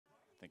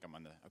think I'm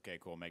on the, okay,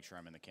 cool, make sure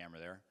I'm in the camera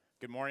there.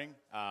 Good morning.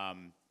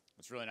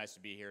 It's really nice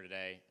to be here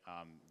today.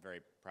 I'm very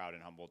proud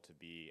and humbled to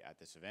be at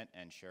this event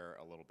and share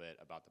a little bit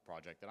about the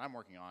project that I'm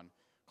working on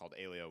called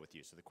Aleo with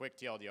you. So the quick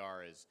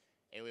TLDR is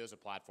Aleo is a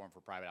platform for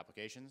private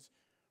applications.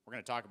 We're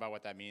going to talk about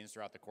what that means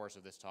throughout the course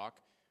of this talk,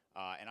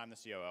 and I'm the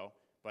COO.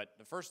 But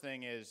the first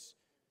thing is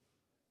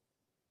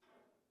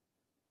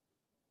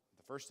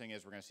we're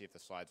going to see if the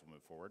slides will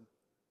move forward.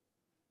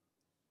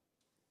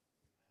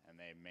 And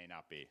they may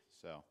not be,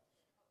 so.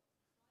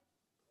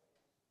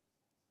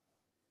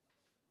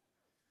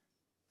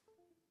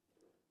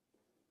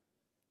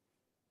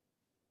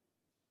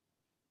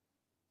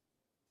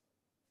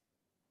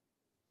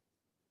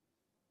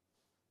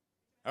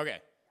 Okay,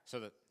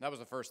 so that was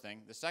the first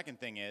thing. The second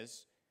thing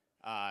is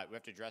we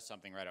have to address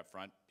something right up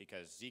front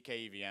because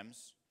ZK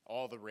EVMs,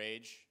 all the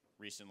rage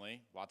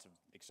recently, lots of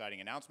exciting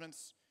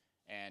announcements.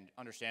 And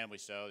understandably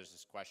so, there's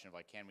this question of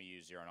like, can we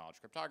use zero-knowledge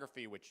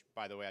cryptography, which,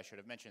 by the way, I should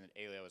have mentioned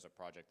that Aleo is a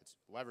project that's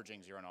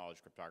leveraging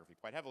zero-knowledge cryptography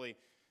quite heavily.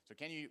 So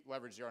can you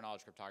leverage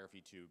zero-knowledge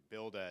cryptography to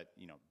build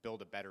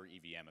a better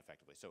EVM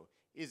effectively? So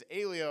is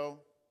Aleo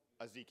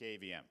a ZK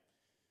EVM?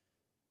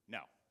 No,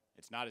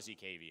 it's not a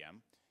ZK EVM.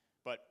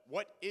 But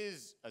what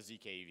is a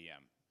ZK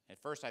EVM? At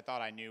first, I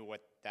thought I knew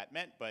what that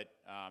meant, but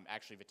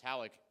actually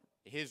Vitalik,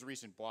 his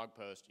recent blog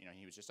post,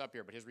 he was just up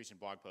here, but his recent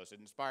blog post, it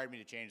inspired me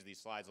to change these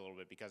slides a little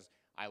bit because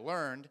I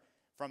learned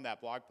from that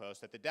blog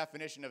post that the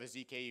definition of a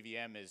ZK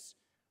EVM is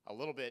a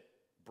little bit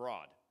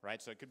broad, right?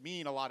 So it could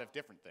mean a lot of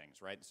different things,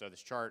 right? So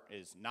this chart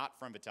is not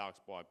from Vitalik's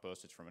blog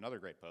post, it's from another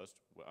great post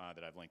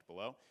that I've linked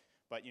below.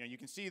 But you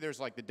can see there's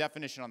like the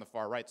definition on the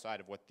far right side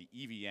of what the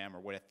EVM or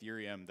what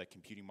Ethereum, the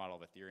computing model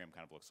of Ethereum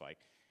kind of looks like.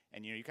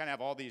 And you kind of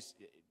have all these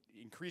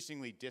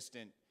increasingly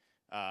distant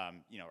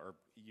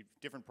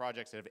different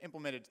projects that have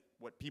implemented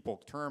what people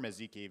term as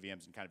ZK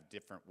EVMs in kind of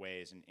different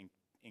ways and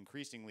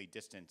increasingly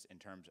distant in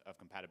terms of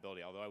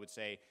compatibility. Although I would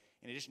say,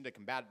 in addition to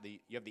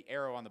you have the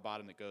arrow on the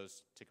bottom that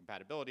goes to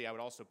compatibility, I would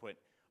also put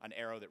an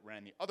arrow that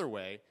ran the other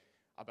way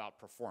about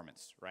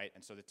performance, right?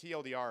 And so the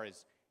TLDR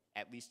is,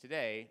 at least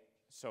today,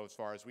 so as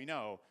far as we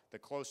know, the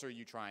closer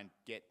you try and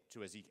get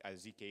to a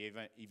ZK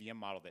EVM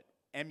model that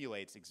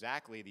emulates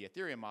exactly the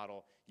Ethereum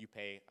model, you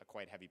pay a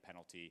quite heavy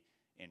penalty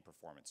in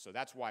performance. So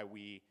that's why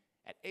we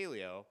at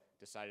Aleo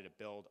decided to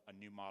build a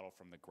new model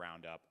from the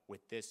ground up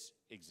with this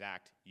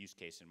exact use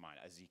case in mind,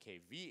 a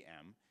ZK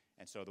VM.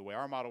 And so the way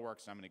our model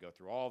works, and I'm going to go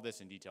through all of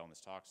this in detail in this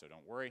talk, so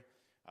don't worry,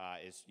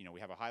 is we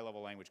have a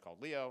high-level language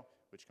called Leo,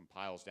 which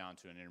compiles down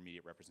to an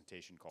intermediate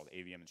representation called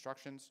AVM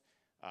instructions,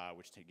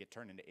 which get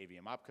turned into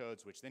AVM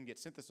opcodes, which then get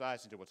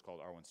synthesized into what's called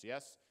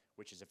R1CS,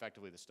 which is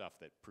effectively the stuff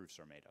that proofs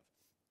are made of.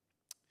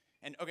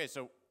 And okay,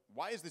 so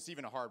why is this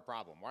even a hard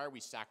problem? Why are we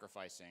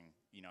sacrificing,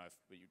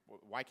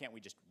 why can't we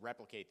just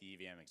replicate the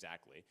EVM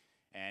exactly?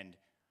 And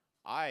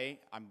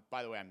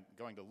by the way, I'm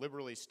going to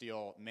liberally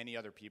steal many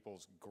other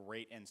people's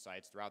great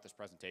insights throughout this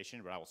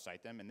presentation, but I will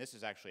cite them. And this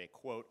is actually a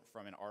quote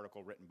from an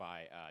article written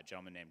by a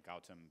gentleman named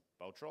Gautam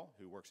Botrel,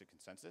 who works at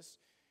Consensus.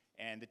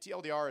 And the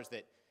TLDR is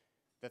that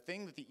the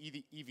thing that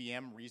the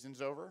EVM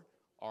reasons over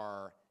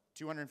are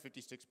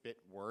 256-bit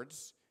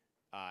words,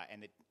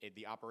 and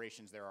the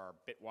operations there are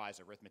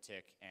bitwise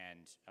arithmetic and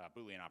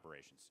Boolean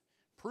operations.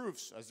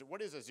 Proofs,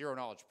 what is a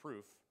zero-knowledge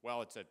proof?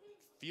 Well, it's a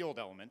field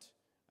element,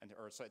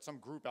 or it's some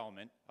group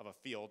element of a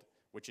field,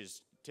 which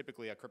is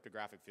typically a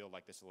cryptographic field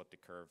like this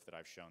elliptic curve that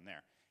I've shown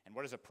there. And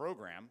what is a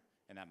program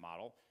in that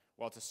model?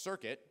 Well, it's a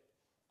circuit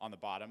on the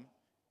bottom,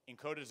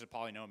 encoded as a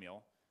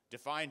polynomial,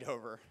 defined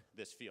over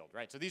this field,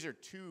 right? So these are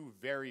two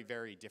very,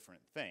 very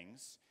different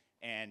things.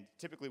 And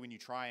typically when you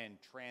try and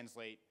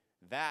translate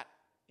that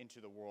into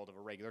the world of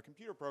a regular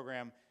computer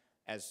program,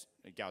 as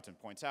Gautam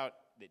points out,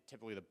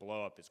 typically the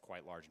blow-up is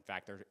quite large. In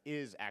fact, there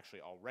is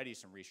actually already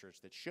some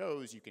research that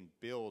shows you can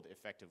build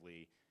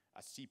effectively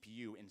a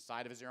CPU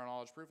inside of a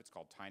zero-knowledge proof. It's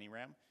called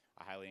TinyRAM.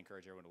 I highly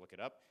encourage everyone to look it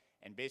up.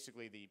 And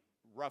basically,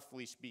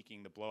 roughly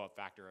speaking, the blow-up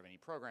factor of any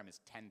program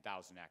is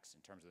 10,000x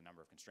in terms of the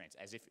number of constraints,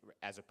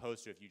 as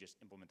opposed to if you just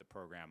implement the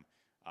program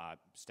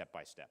step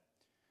by step.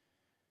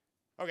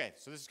 Okay,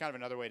 so this is kind of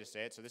another way to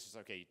say it. So this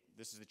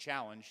is the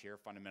challenge here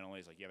fundamentally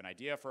is like you have an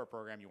idea for a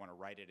program, you want to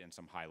write it in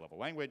some high-level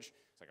language.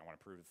 It's like I want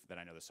to prove that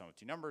I know the sum of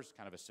two numbers,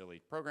 kind of a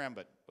silly program,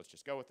 but let's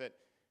just go with it.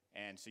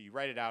 And so you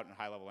write it out in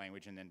high-level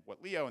language, and then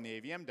what Leo and the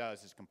AVM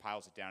does is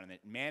compiles it down, and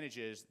it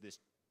manages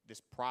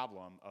this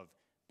problem of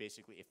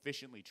basically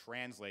efficiently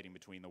translating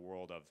between the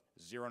world of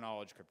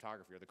zero-knowledge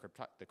cryptography, or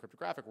the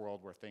cryptographic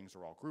world where things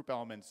are all group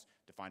elements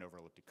defined over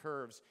elliptic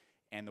curves,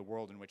 and the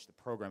world in which the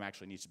program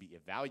actually needs to be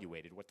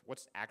evaluated,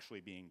 what's actually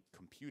being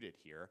computed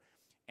here.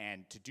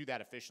 And to do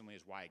that efficiently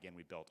is why, again,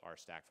 we built our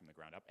stack from the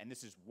ground up. And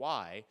this is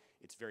why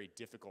it's very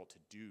difficult to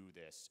do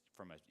this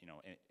from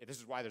this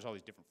is why there's all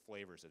these different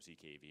flavors of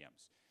ZK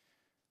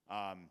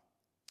EVMs.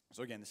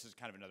 So again, this is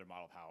kind of another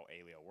model of how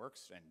Aleo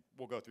works, and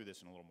we'll go through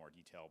this in a little more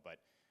detail. But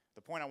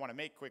the point I want to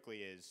make quickly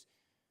is,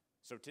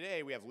 so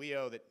today we have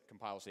Leo that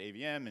compiles to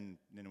AVM, and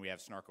then we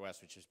have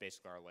SnarkOS, which is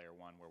basically our layer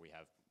one, where we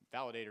have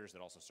validators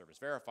that also serve as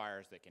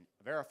verifiers that can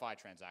verify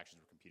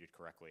transactions were computed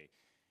correctly.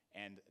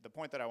 And the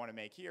point that I want to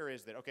make here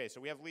is that, okay, so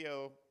we have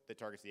Leo that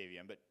targets the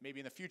AVM, but maybe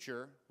in the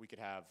future we could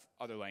have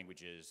other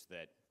languages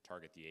that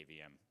target the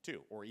AVM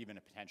too, or even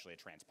potentially a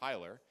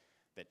transpiler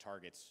that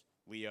targets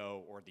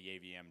Leo or the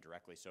AVM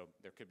directly. So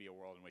there could be a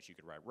world in which you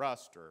could write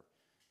Rust or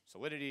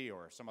Solidity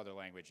or some other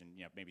language, and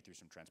maybe through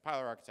some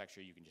transpiler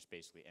architecture, you can just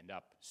basically end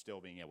up still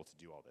being able to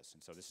do all this.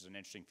 And so this is an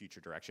interesting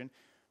future direction.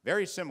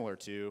 Very similar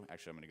to,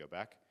 actually I'm going to go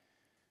back,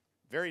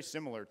 very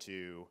similar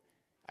to,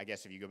 I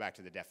guess if you go back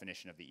to the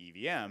definition of the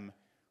EVM,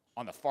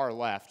 on the far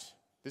left,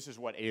 this is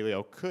what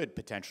Aleo could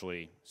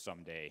potentially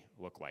someday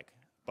look like.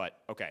 But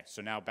okay,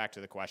 so now back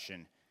to the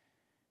question,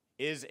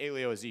 is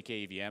Aleo a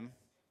ZK EVM?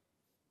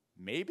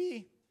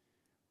 Maybe,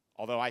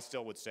 although I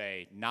still would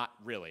say not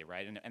really,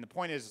 right? And the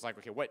point is, it's like,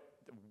 okay,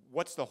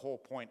 what's the whole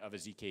point of a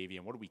ZK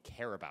EVM? What do we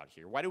care about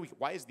here?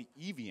 Why is the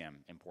EVM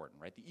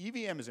important, right? The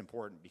EVM is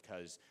important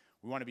because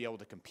we want to be able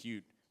to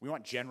compute, we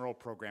want general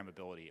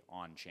programmability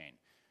on chain,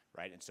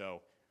 right? And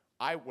so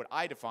what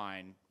I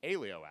define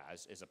Aleo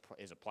as is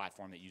a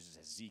platform that uses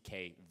a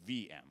ZK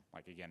VM.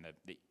 Like again,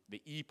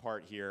 the E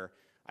part here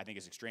I think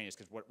is extraneous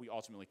because what we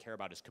ultimately care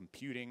about is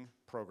computing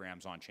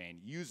programs on chain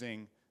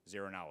using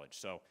zero knowledge.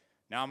 So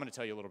now I'm going to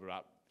tell you a little bit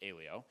about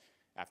Aleo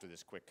after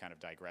this quick kind of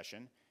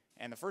digression.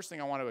 And the first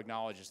thing I want to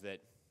acknowledge is that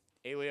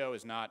Aleo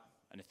is not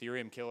an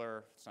Ethereum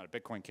killer, it's not a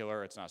Bitcoin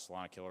killer, it's not a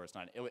Solana killer, it's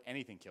not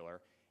anything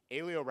killer.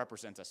 Aleo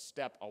represents a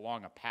step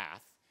along a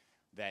path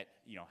that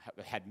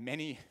had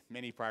many,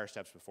 many prior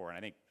steps before. And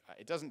I think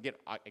it doesn't get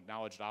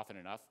acknowledged often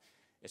enough,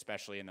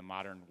 especially in the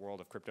modern world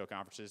of crypto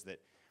conferences, that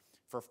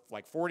for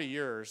like 40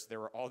 years, there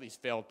were all these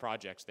failed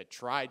projects that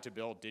tried to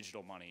build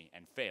digital money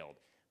and failed,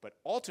 but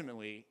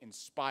ultimately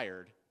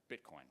inspired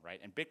Bitcoin, right?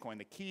 And Bitcoin,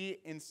 the key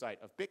insight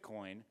of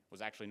Bitcoin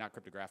was actually not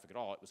cryptographic at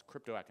all. It was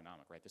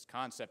crypto-economic, right? This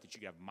concept that you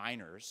could have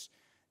miners,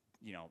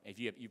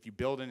 if you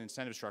build an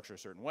incentive structure a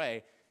certain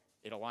way,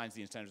 it aligns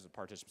the incentives of the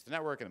participants of the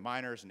network and the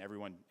miners and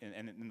everyone,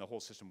 and then the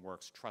whole system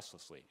works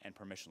trustlessly and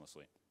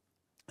permissionlessly.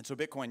 And so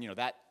Bitcoin,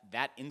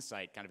 that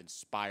insight kind of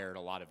inspired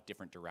a lot of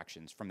different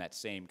directions from that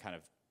same kind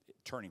of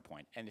turning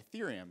point. And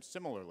Ethereum,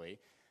 similarly,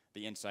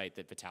 the insight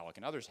that Vitalik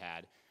and others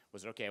had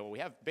was, okay, well, we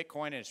have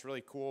Bitcoin and it's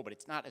really cool, but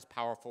it's not as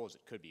powerful as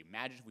it could be.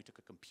 Imagine if we took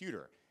a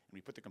computer and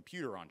we put the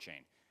computer on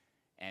chain.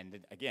 And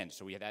then, again,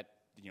 so we had that,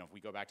 if we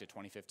go back to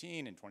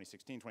 2015 and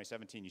 2016,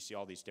 2017, you see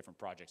all these different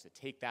projects that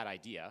take that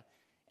idea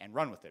and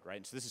run with it, right?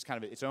 And so this is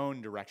kind of its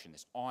own direction,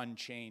 this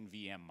on-chain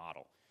VM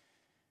model.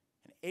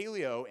 And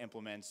Aleo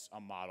implements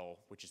a model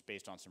which is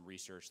based on some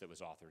research that was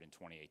authored in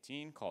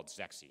 2018 called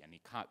Zexy.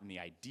 And the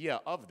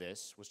idea of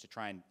this was to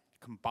try and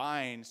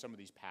combine some of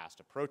these past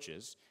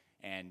approaches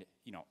and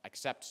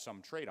accept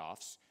some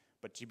trade-offs,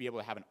 but to be able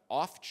to have an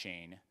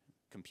off-chain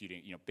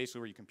computing, basically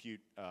where you compute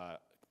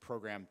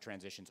program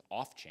transitions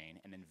off-chain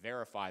and then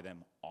verify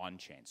them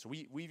on-chain. So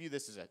we view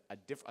this as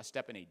a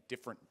step in a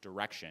different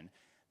direction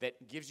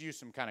that gives you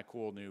some kind of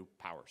cool new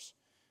powers.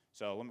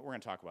 So we're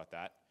going to talk about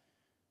that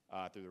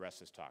through the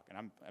rest of this talk.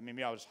 And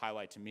maybe I'll just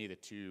highlight to me the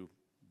two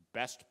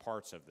best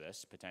parts of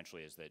this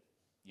potentially is that,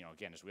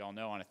 again, as we all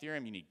know, on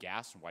Ethereum, you need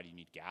gas. And why do you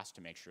need gas?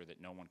 To make sure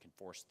that no one can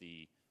force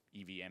the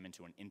EVM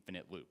into an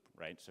infinite loop,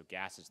 right? So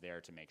gas is there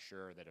to make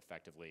sure that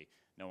effectively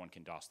no one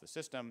can DOS the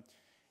system.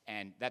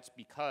 And that's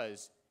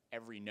because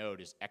every node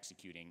is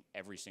executing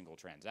every single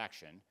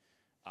transaction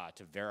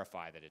to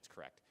verify that it's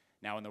correct.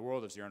 Now, in the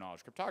world of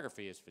zero-knowledge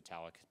cryptography, as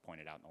Vitalik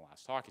pointed out in the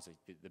last talk, is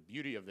the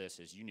beauty of this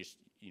is you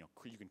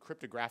can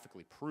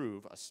cryptographically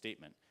prove a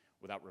statement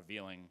without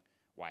revealing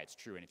why it's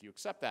true. And if you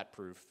accept that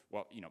proof,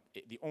 well,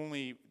 the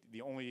only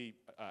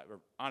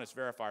honest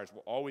verifiers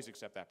will always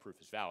accept that proof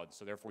as valid.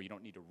 So therefore, you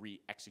don't need to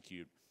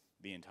re-execute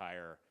the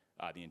entire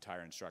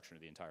instruction or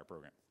the entire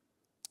program.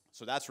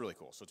 So that's really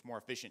cool. So it's more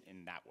efficient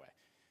in that way.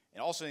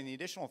 And also, in the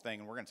additional thing,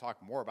 and we're going to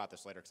talk more about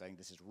this later because I think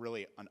this is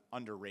really an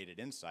underrated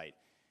insight,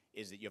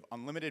 is that you have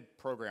unlimited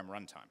program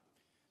runtime.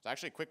 So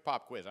actually, a quick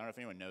pop quiz. I don't know if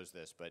anyone knows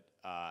this, but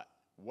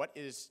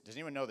does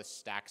anyone know the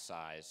stack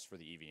size for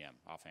the EVM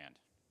offhand?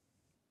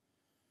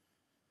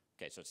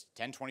 Okay, so it's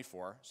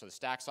 1024. So the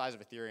stack size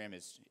of Ethereum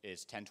is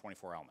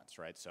 1024 elements,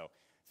 right? So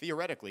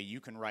theoretically,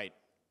 you can write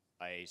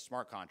a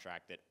smart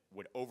contract that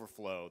would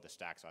overflow the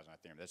stack size on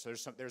Ethereum.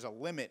 So there's a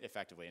limit,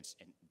 effectively. And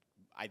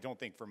I don't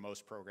think for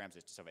most programs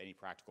it's of any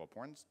practical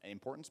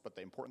importance, but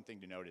the important thing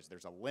to note is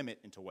there's a limit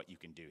into what you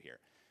can do here.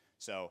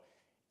 So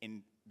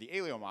in the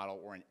Aleo model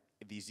or in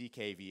the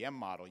ZK VM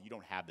model, you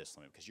don't have this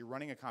limit because you're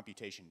running a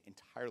computation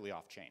entirely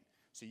off-chain.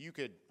 So you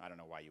could, I don't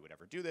know why you would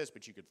ever do this,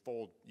 but you could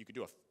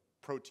do a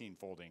protein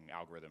folding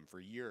algorithm for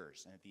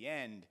years. And at the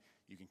end,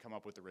 you can come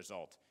up with the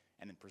result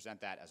and then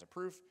present that as a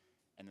proof,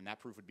 and then that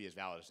proof would be as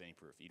valid as any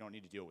proof. You don't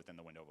need to do it within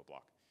the window of a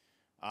block.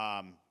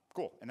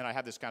 Cool. And then I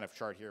have this kind of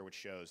chart here which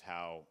shows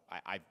how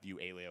I view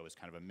Aleo as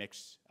kind of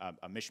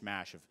a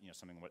mishmash of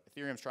something what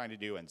Ethereum's trying to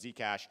do and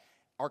Zcash.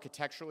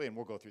 Architecturally, and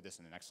we'll go through this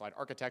in the next slide,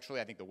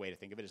 architecturally, I think the way to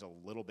think of it is a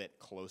little bit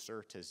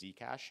closer to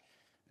Zcash.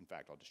 In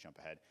fact, I'll just jump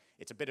ahead.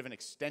 It's a bit of an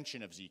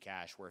extension of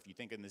Zcash, where if you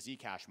think in the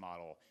Zcash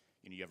model,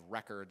 you have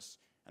records,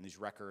 and these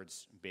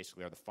records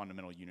basically are the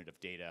fundamental unit of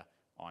data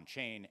on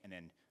chain, and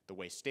then the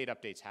way state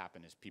updates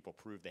happen is people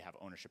prove they have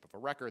ownership of a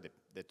record,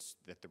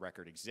 that the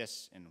record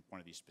exists in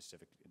one of these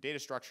specific data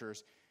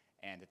structures,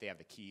 and that they have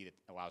the key that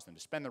allows them to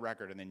spend the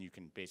record, and then you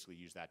can basically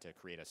use that to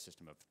create a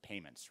system of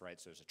payments, right?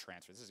 So there's a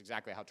transfer. This is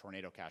exactly how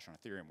Tornado Cash on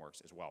Ethereum works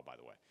as well, by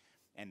the way.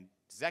 And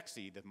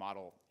Zexy, the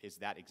model, is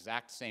that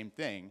exact same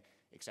thing,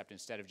 except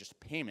instead of just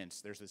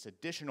payments, there's this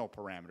additional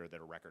parameter that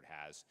a record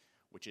has,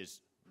 which is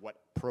what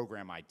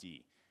program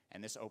ID.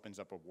 And this opens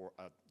up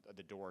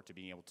the door to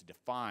being able to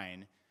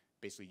define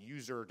basically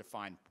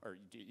user-defined, or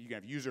you can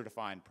have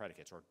user-defined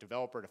predicates or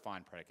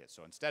developer-defined predicates.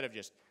 So instead of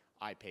just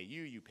I pay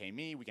you, you pay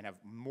me, we can have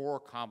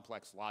more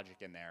complex logic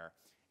in there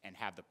and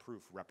have the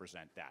proof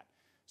represent that.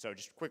 So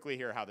just quickly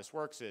here, how this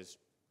works is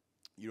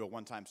you do a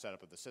one-time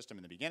setup of the system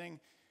in the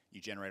beginning,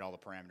 you generate all the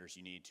parameters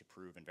you need to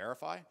prove and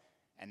verify,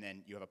 and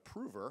then you have a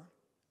prover,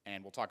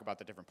 and we'll talk about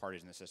the different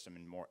parties in the system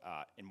in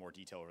more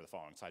detail over the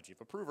following slides. You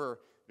have a prover,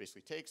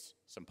 basically takes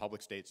some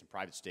public state, some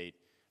private state,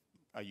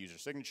 a user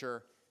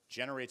signature,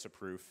 generates a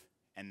proof,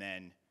 and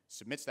then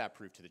submits that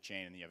proof to the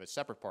chain, and you have a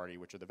separate party,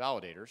 which are the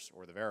validators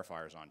or the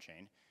verifiers on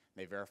chain.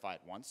 They verify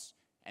it once,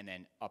 and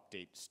then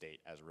update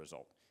state as a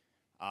result.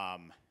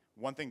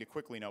 One thing to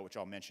quickly note, which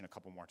I'll mention a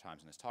couple more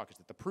times in this talk, is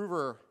that the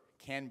prover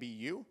can be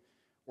you,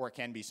 or it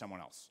can be someone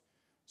else.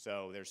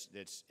 So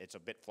it's a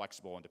bit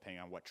flexible, and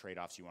depending on what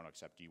trade-offs you want to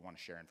accept. Do you want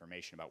to share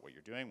information about what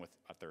you're doing with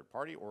a third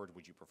party, or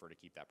would you prefer to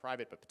keep that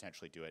private, but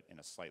potentially do it in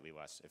a slightly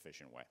less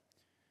efficient way?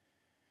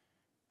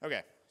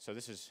 Okay, so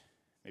this is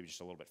maybe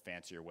just a little bit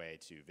fancier way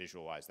to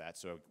visualize that.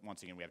 So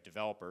once again, we have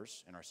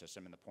developers in our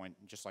system, and the point,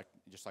 just like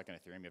in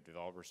Ethereum, you have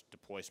developers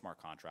deploy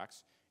smart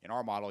contracts. In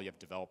our model, you have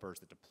developers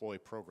that deploy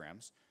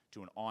programs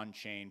to an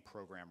on-chain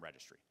program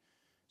registry.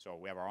 So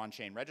we have our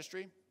on-chain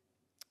registry,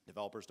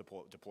 developers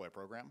deploy a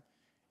program,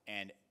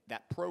 and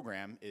that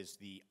program is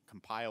the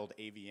compiled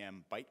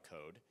AVM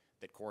bytecode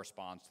that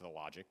corresponds to the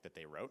logic that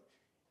they wrote.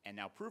 And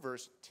now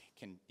provers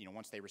can,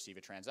 once they receive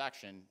a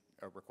transaction,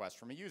 a request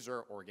from a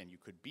user, or again, you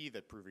could be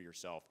the prover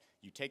yourself,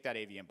 you take that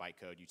AVM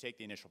bytecode, you take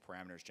the initial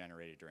parameters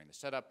generated during the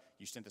setup,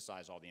 you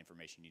synthesize all the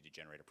information you need to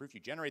generate a proof, you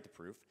generate the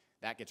proof,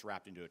 that gets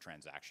wrapped into a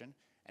transaction,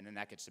 and then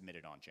that gets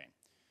submitted on chain.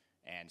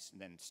 And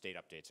then state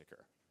updates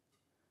occur.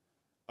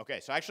 Okay,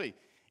 so actually,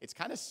 it's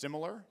kind of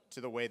similar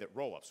to the way that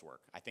rollups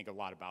work. I think a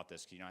lot about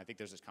this. I think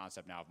there's this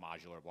concept now of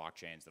modular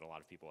blockchains that a lot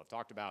of people have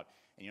talked about.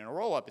 And a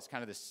rollup is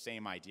kind of the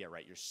same idea,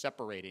 right? You're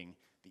separating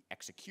the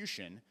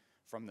execution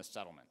from the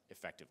settlement,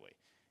 effectively.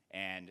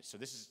 And so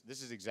this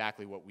is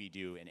exactly what we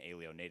do in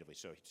Aleo natively.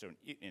 So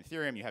in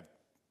Ethereum, you have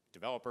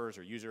developers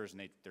or users,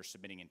 and they're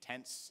submitting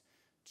intents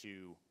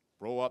to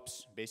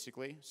rollups,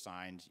 basically,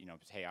 signed,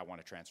 hey, I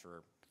want to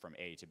transfer from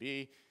A to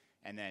B.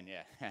 And then,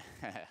 yeah,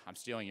 I'm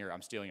stealing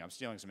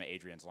some of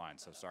Adrian's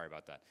lines, so sorry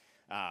about that.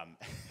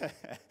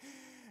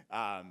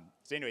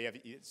 So anyway,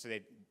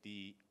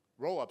 the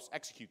rollups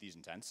execute these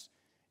intents,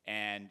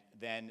 and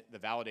then the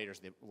validators,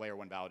 the layer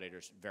 1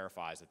 validators,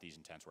 verifies that these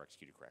intents were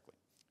executed correctly.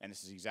 And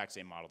this is the exact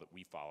same model that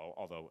we follow,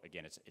 although,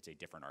 again, it's a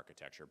different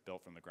architecture,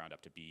 built from the ground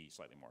up to be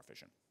slightly more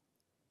efficient.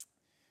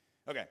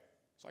 Okay,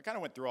 so I kind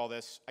of went through all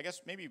this. I guess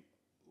maybe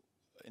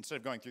instead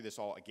of going through this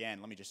all again,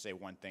 let me just say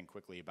one thing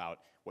quickly about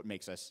what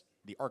makes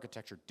the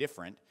architecture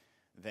different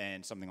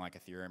than something like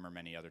Ethereum or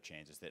many other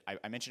chains. Is that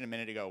I mentioned a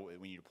minute ago,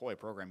 when you deploy a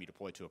program, you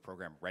deploy to a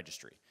program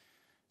registry.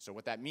 So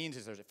what that means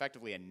is there's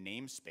effectively a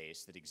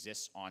namespace that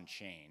exists on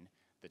chain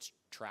that's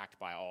tracked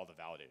by all the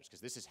validators, because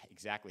this is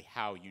exactly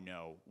how you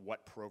know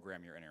what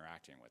program you're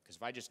interacting with. Because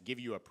if I just give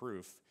you a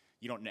proof,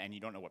 you don't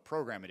know what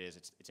program it is,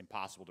 it's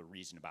impossible to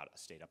reason about a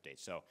state update.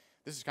 So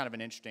this is kind of an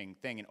interesting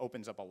thing and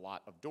opens up a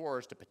lot of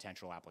doors to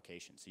potential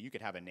applications. So you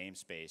could have a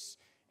namespace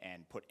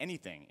and put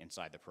anything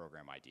inside the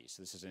program ID.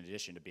 So this is in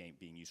addition to being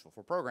useful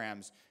for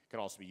programs, could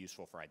also be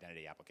useful for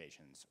identity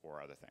applications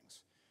or other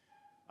things.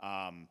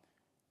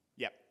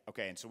 Yep,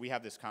 okay, and so we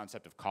have this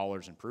concept of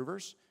callers and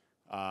provers,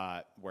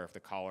 where if the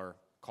caller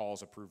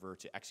calls a prover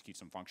to execute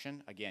some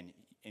function, again,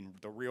 in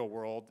the real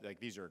world, like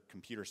these are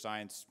computer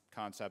science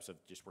concepts of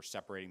just we're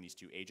separating these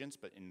two agents,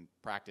 but in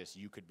practice,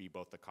 you could be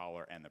both the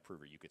caller and the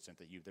prover. You could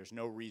synthesize, there's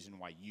no reason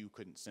why you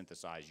couldn't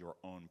synthesize your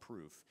own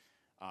proof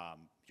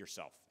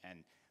yourself.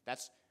 And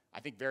that's,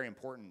 I think, very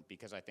important,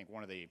 because I think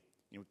one of the,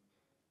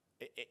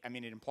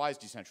 it implies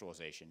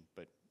decentralization,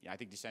 but I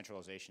think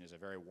decentralization is a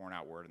very worn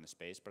out word in the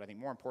space, but I think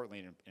more importantly,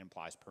 it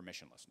implies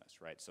permissionlessness,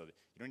 right? So that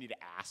you don't need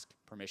to ask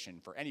permission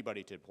for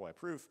anybody to deploy a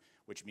proof,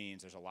 which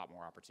means there's a lot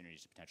more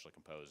opportunities to potentially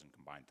compose and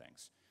combine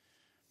things.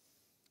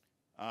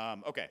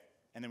 Okay,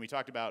 and then we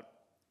talked about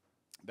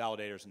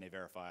validators and they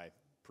verify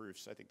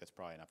proofs. I think that's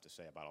probably enough to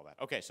say about all that.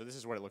 Okay, so this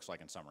is what it looks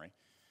like in summary.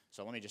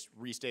 So let me just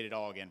restate it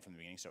all again from the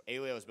beginning. So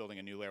Aleo is building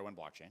a new layer 1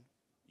 blockchain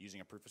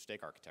using a proof of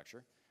stake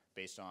architecture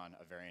based on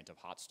a variant of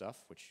hot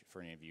stuff, which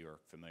for any of you are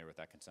familiar with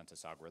that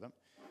consensus algorithm.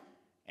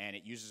 And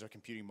it uses a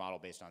computing model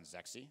based on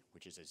Zexy,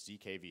 which is a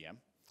ZKVM.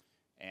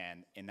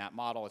 And in that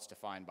model, it's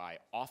defined by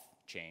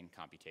off-chain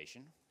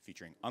computation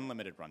featuring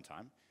unlimited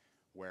runtime,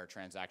 where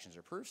transactions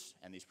are proofs,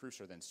 and these proofs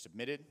are then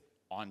submitted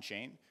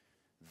on-chain.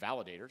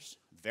 Validators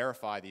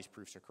verify these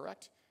proofs are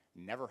correct,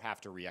 never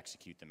have to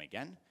re-execute them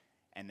again,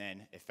 and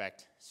then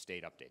effect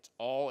state updates,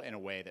 all in a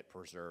way that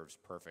preserves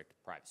perfect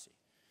privacy.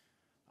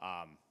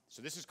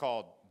 So this is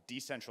called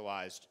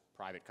decentralized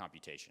private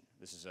computation.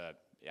 This is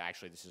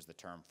actually this is the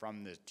term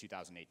from the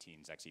 2018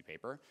 Zexi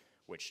paper,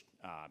 which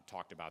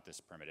talked about this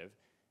primitive.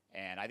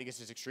 And I think this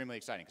is extremely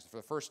exciting because for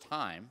the first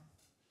time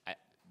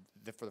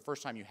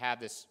you have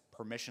this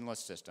permissionless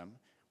system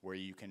where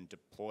you can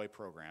deploy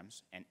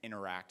programs and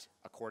interact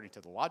according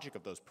to the logic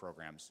of those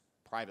programs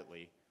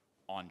privately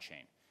on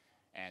chain.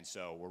 And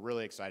so we're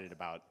really excited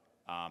about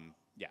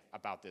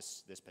about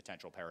this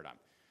potential paradigm.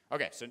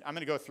 Okay, so I'm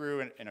going to go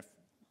through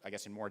I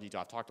guess in more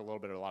detail. I've talked a little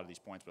bit about a lot of these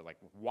points, but like,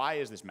 why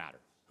does this matter?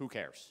 Who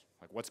cares?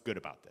 Like, what's good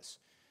about this?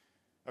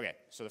 Okay,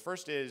 so the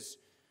first is,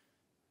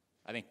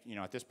 I think,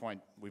 at this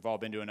point, we've all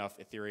been to enough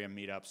Ethereum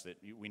meetups that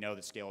we know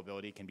that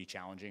scalability can be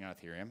challenging on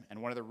Ethereum.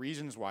 And one of the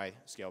reasons why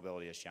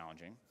scalability is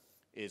challenging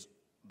is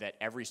that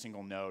every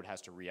single node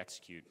has to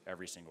re-execute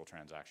every single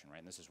transaction, right?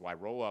 And this is why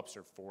rollups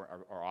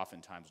are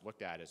oftentimes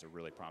looked at as a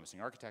really promising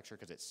architecture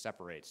because it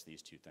separates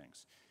these two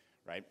things,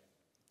 right?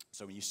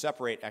 So when you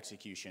separate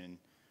execution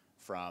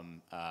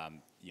from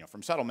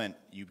settlement,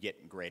 you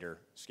get greater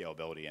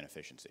scalability and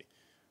efficiency.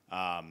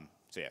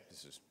 So yeah,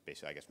 this is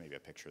basically, I guess, maybe a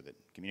picture that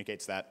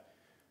communicates that.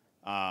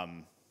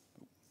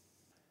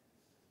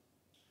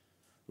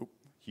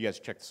 You guys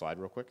check the slide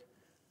real quick.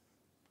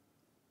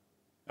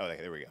 Oh,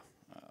 there we go.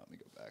 Let me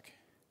go back.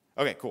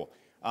 Okay, cool.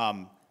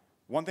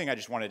 One thing I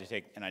just wanted to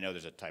take, and I know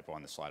there's a typo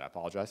on the slide, I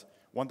apologize.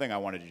 One thing I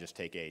wanted to just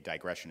take a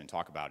digression and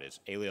talk about is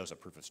Aleo is a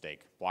proof of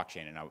stake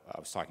blockchain, and I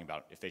was talking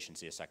about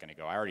efficiency a second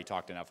ago. I already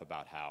talked enough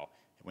about how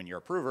when you're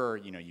a prover,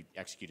 you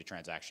execute a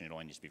transaction, it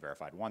only needs to be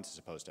verified once as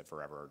opposed to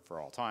forever, for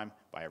all time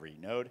by every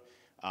node.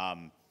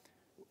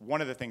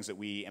 One of the things that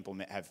we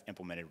have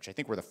implemented, which I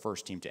think we're the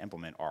first team to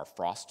implement, are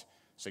frost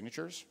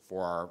signatures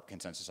for our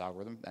consensus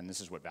algorithm, and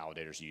this is what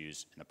validators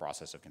use in the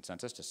process of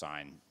consensus to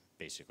sign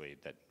basically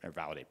that or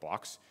validate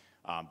blocks.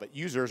 But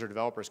users or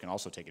developers can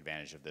also take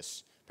advantage of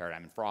this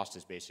paradigm, and frost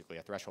is basically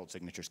a threshold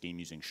signature scheme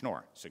using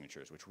Schnorr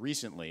signatures, which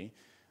recently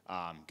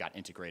got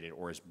integrated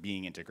or is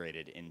being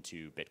integrated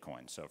into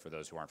Bitcoin. So for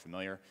those who aren't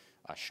familiar,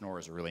 Schnorr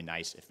is a really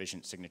nice,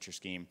 efficient signature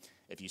scheme.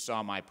 If you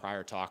saw my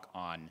prior talk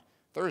on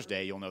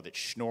Thursday, you'll know that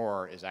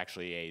Schnorr is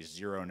actually a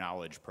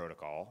zero-knowledge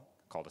protocol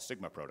called a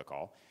Sigma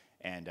protocol.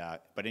 And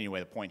but anyway,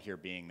 the point here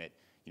being that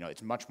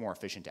it's much more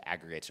efficient to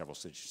aggregate several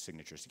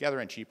signatures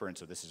together and cheaper. And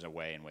so this is a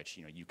way in which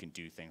you can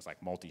do things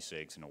like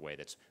multi-sigs in a way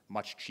that's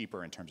much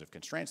cheaper in terms of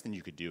constraints than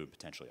you could do in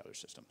potentially other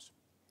systems.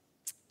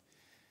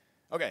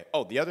 Okay.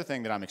 Oh, the other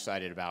thing that I'm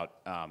excited about,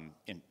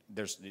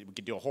 we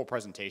could do a whole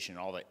presentation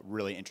on all the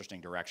really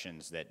interesting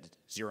directions that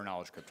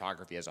zero-knowledge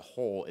cryptography as a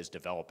whole is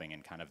developing,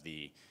 and kind of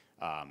the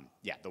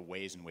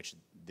ways in which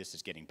this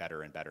is getting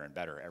better and better and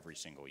better every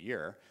single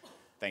year,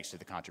 thanks to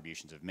the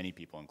contributions of many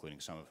people, including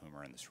some of whom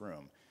are in this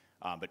room.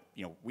 But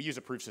we use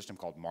a proof system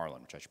called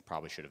Marlin, which I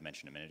probably should have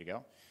mentioned a minute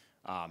ago.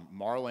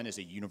 Marlin is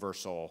a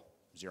universal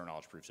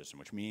zero-knowledge proof system,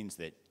 which means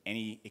that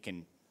any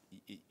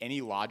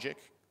logic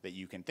that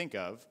you can think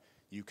of,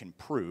 you can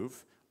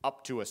prove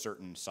up to a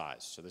certain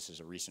size. So this is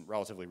a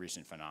relatively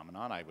recent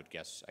phenomenon, I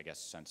guess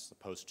since the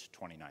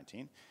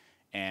post-2019.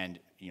 And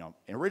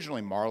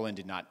originally Marlin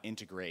did not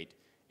integrate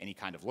any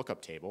kind of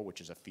lookup table,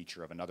 which is a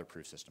feature of another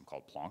proof system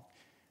called Plonk.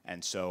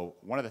 And so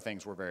one of the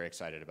things we're very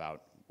excited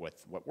about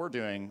with what we're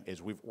doing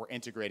is we're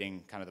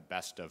integrating kind of the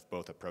best of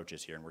both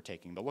approaches here, and we're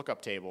taking the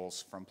lookup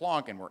tables from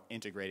Plonk and we're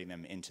integrating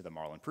them into the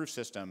Marlin proof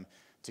system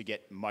to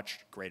get much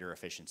greater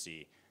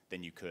efficiency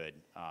than you could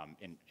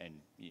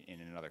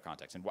in another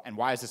context. And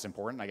why is this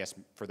important? I guess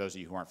for those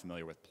of you who aren't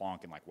familiar with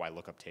Plonk and like why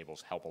lookup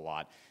tables help a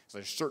lot, so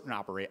there's certain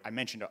I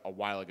mentioned a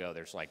while ago,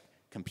 there's like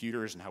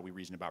computers and how we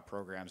reason about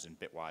programs and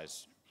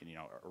bitwise,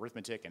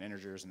 arithmetic and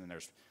integers, and then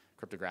there's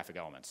cryptographic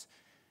elements.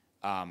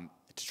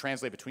 To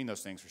translate between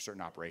those things for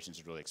certain operations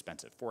is really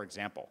expensive. For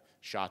example,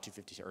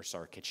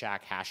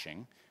 Kachak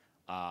hashing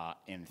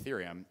in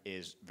Ethereum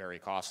is very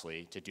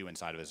costly to do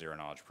inside of a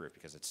zero-knowledge proof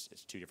because it's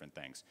two different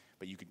things.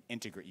 But you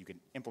could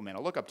implement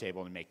a lookup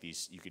table and make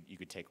these. You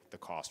could take the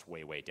cost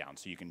way down.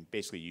 So you can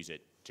basically use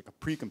it to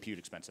pre-compute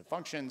expensive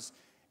functions,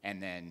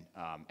 and then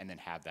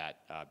have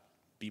that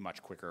be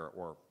much quicker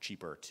or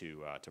cheaper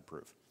to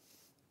prove.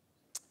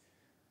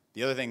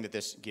 The other thing that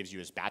this gives you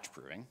is batch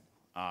proving.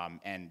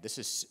 And this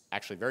is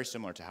actually very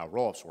similar to how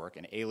rollups work.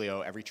 In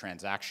Aleo, every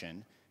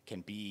transaction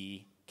can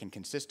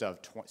consist of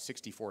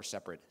 64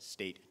 separate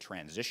state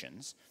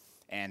transitions,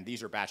 and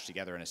these are batched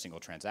together in a single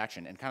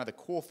transaction. And kind of the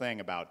cool thing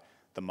about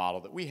the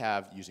model that we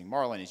have using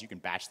Marlin is you can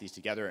batch these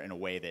together in a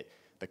way that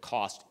the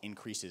cost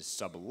increases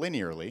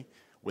sublinearly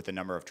with the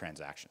number of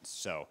transactions.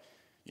 So,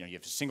 you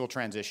have a single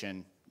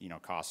transition,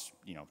 costs,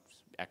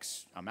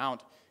 X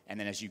amount, and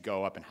then as you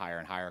go up and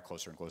higher,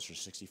 closer and closer to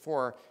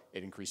 64,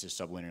 it increases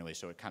sublinearly.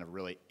 So it kind of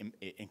really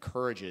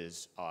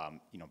encourages,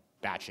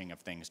 batching of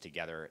things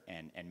together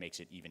and makes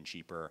it even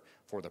cheaper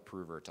for the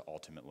prover to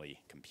ultimately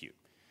compute.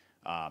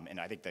 And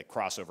I think the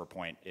crossover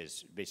point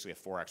is basically a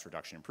 4x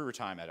reduction in prover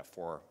time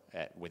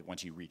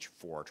once you reach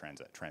 4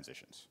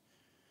 transitions.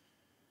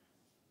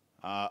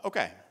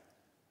 Okay,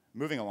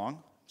 moving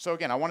along. So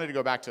again, I wanted to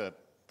go back to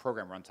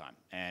program runtime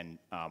and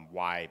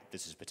why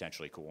this is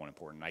potentially cool and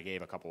important. I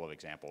gave a couple of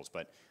examples,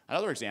 but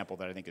another example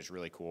that I think is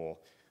really cool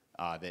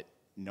that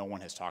no one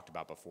has talked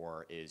about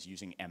before is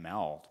using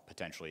ML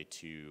potentially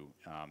to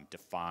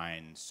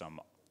define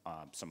some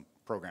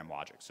program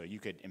logic. So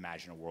you could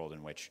imagine a world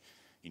in which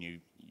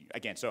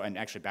again, so and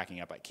actually backing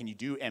up, can you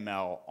do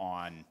ML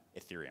on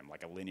Ethereum,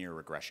 like a linear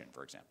regression,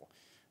 for example?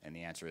 And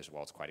the answer is,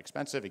 well, it's quite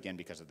expensive, again,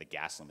 because of the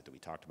gas limit that we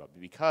talked about. But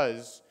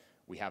because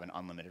we have an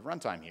unlimited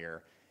runtime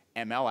here,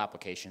 ML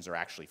applications are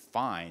actually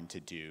fine to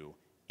do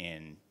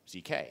in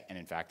ZK. And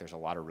in fact, there's a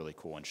lot of really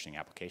cool, interesting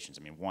applications.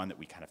 I mean, one that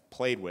we kind of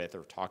played with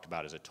or talked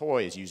about as a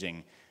toy is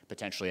using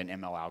potentially an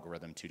ML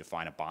algorithm to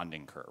define a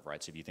bonding curve,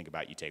 right? So if you think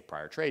about, you take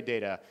prior trade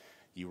data,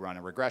 you run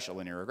a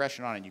linear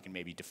regression on it, you can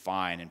maybe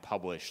define and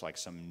publish like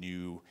some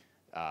new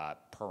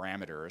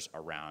parameters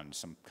around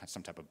some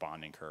type of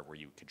bonding curve where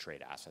you could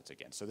trade assets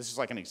against. So this is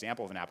like an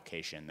example of an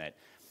application that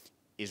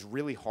is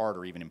really hard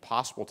or even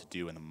impossible to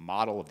do in the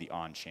model of the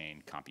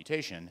on-chain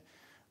computation,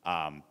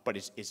 but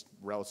it's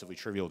relatively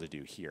trivial to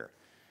do here.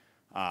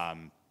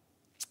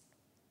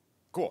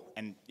 Cool,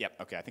 and yep,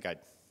 okay, I think I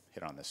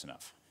hit on this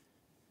enough.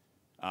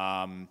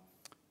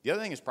 The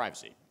other thing is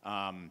privacy.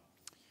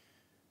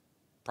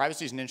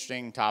 Privacy is an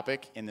interesting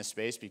topic in this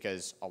space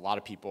because a lot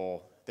of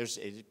people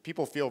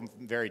feel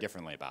very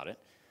differently about it.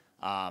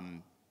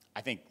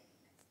 I think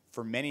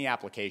for many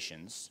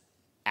applications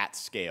at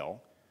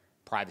scale,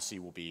 privacy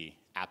will be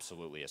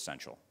absolutely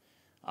essential.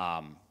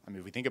 I mean,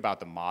 if we think about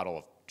the model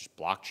of just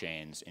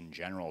blockchains in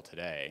general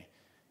today,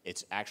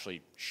 it's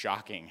actually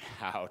shocking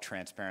how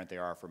transparent they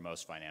are for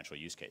most financial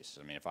use cases.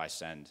 I mean, if I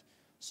send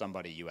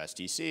somebody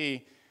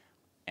USDC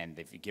and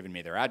they've given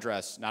me their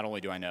address, not only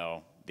do I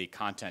know the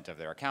content of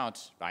their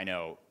account, I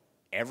know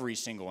every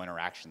single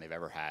interaction they've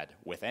ever had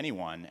with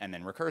anyone, and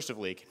then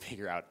recursively can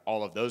figure out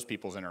all of those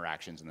people's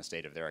interactions in the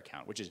state of their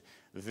account, which is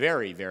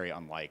very, very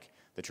unlike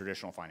the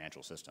traditional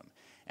financial system.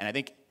 And I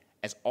think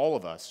as all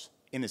of us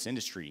in this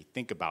industry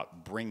think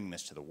about bringing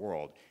this to the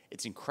world,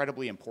 it's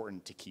incredibly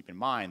important to keep in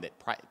mind that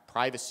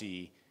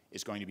privacy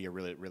is going to be a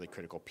really, really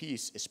critical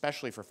piece,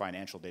 especially for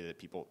financial data that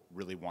people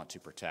really want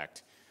to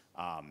protect.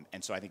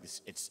 And so I think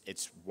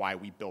it's why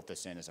we built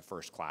this in as a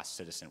first-class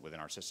citizen within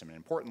our system. And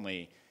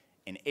importantly,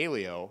 in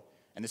Aleo,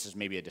 and this is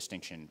maybe a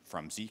distinction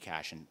from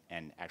Zcash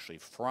and actually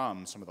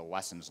from some of the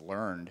lessons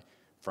learned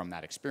from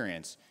that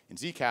experience, in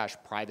Zcash,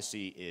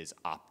 privacy is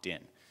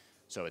opt-in.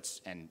 So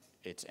and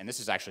this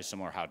is actually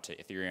similar how to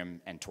Ethereum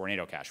and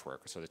Tornado Cash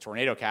work. So the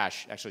Tornado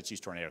Cash, actually let's use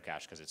Tornado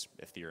Cash because it's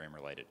Ethereum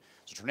related.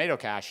 So Tornado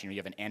Cash, you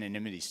have an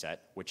anonymity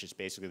set, which is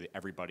basically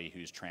everybody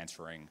who's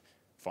transferring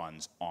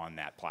funds on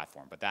that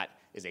platform. But that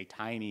is a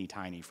tiny,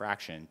 tiny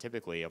fraction,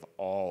 typically, of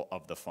all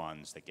of the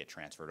funds that get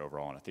transferred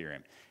overall on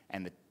Ethereum.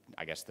 And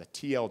I guess the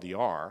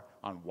TLDR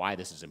on why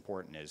this is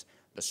important is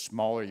the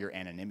smaller your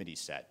anonymity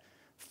set,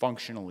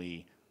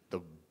 functionally,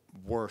 the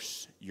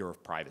worse your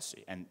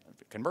privacy. And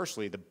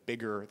conversely, the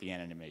bigger the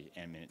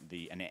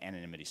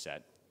anonymity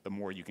set, the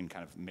more you can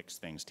kind of mix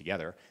things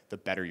together, the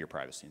better your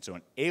privacy. And so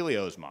in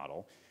Aleo's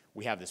model,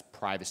 we have this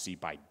privacy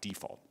by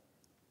default.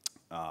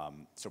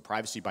 So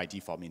privacy by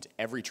default means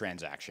every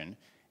transaction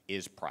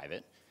is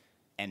private.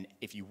 And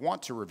if you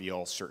want to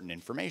reveal certain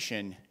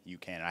information, you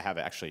can. I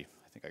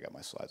think I got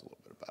my slides a little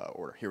bit out of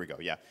order. Here we go,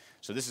 yeah.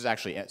 So this is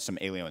actually some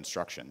Aleo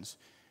instructions.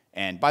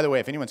 And by the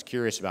way, if anyone's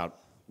curious about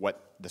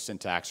what the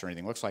syntax or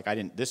anything looks like,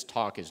 this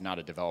talk is not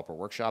a developer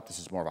workshop. This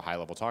is more of a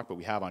high-level talk, but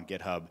we have on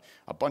GitHub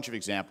a bunch of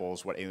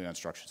examples, what Aleo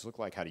instructions look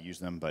like, how to use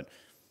them. But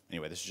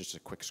anyway, this is just a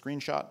quick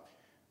screenshot.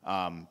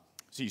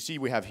 So you see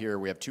we have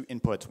two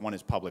inputs. One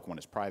is public, one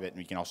is private, and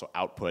we can also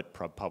output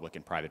public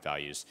and private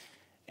values.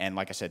 And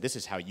like I said, this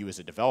is how you as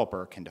a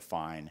developer can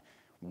define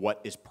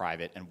what is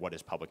private and what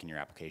is public in your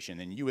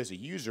application. And you as a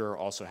user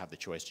also have the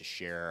choice to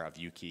share a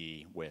view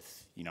key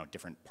with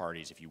different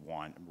parties if you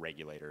want,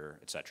 regulator,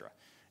 et cetera.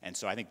 And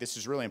so I think this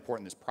is really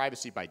important. This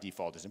privacy by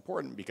default is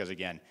important because,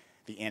 again,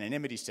 the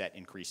anonymity set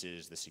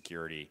increases the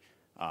security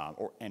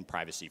and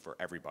privacy for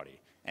everybody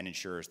and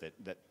ensures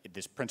that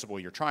this principle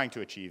you're trying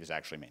to achieve is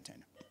actually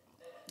maintained.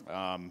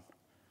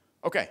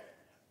 Okay.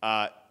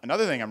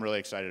 Another thing I'm really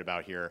excited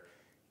about here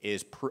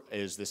is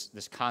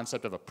this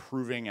concept of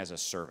approving as a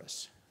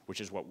service,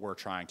 which is what we're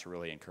trying to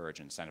really encourage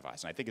and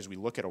incentivize. And I think as we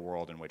look at a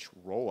world in which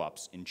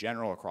roll-ups in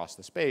general across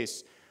the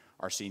space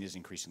are seen as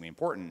increasingly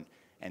important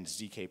and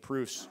ZK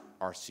proofs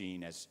are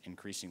seen as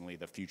increasingly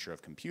the future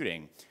of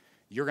computing,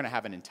 you're going to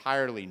have an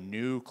entirely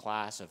new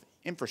class of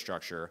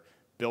infrastructure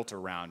built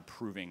around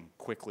proving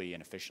quickly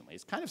and efficiently.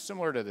 It's kind of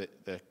similar to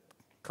the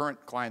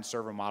current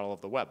client-server model of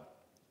the web,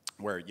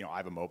 where I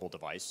have a mobile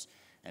device,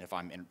 and if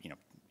I'm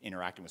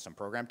interacting with some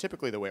program,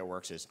 typically the way it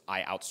works is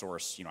I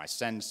outsource, I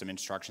send some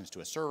instructions to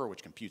a server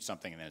which computes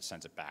something and then it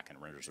sends it back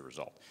and renders a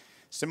result.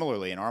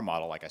 Similarly, in our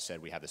model, like I said,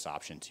 we have this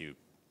option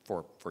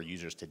for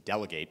users to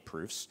delegate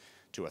proofs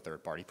to a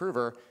third-party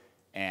prover,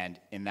 and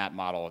in that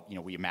model,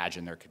 we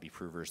imagine there could be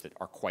provers that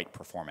are quite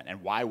performant.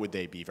 And why would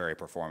they be very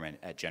performant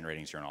at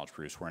generating zero-knowledge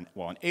proofs?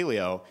 Well, in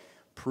Aleo,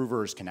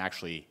 provers can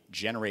actually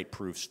generate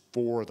proofs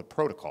for the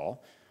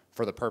protocol,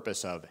 for the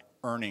purpose of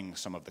earning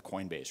some of the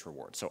Coinbase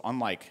rewards. So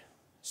unlike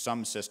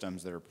some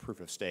systems that are proof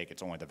of stake,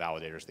 it's only the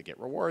validators that get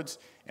rewards.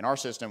 In our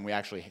system, we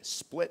actually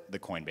split the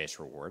Coinbase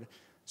reward.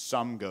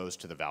 Some goes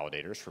to the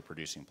validators for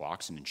producing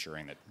blocks and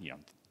ensuring that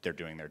they're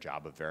doing their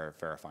job of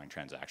verifying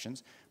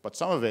transactions. But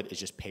some of it is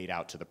just paid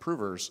out to the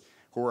provers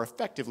who are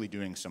effectively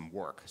doing some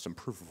work, some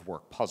proof of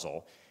work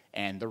puzzle.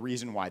 And the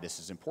reason why this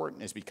is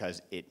important is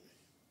because it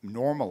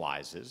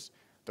normalizes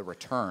the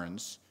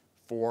returns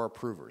for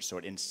provers. So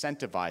it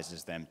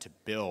incentivizes them to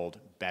build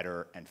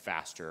better and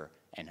faster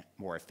and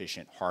more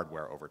efficient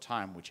hardware over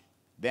time, which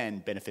then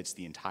benefits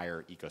the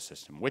entire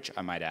ecosystem, which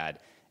I might add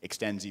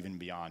extends even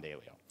beyond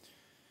Aleo.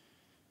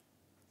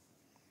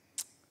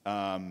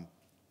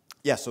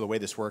 So the way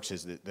this works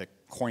is that the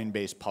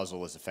Coinbase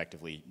puzzle is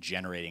effectively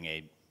generating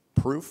a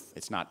proof.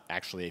 It's not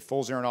actually a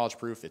full zero-knowledge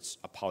proof. It's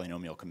a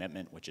polynomial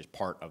commitment, which is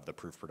part of the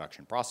proof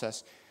production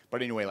process.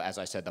 But anyway, as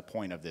I said, the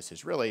point of this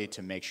is really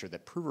to make sure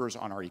that provers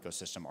on our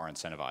ecosystem are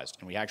incentivized.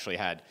 And we actually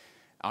had,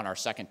 on our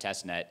second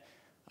testnet,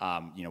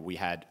 we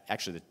had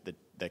actually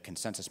the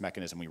consensus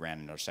mechanism we ran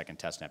in our second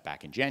testnet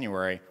back in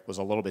January was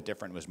a little bit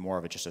different. It was more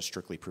of just a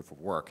strictly proof of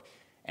work.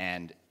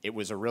 And it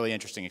was a really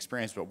interesting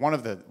experience. But one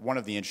of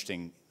the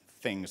interesting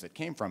things that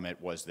came from it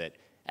was that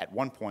at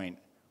one point,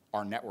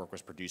 our network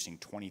was producing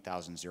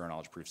 20,000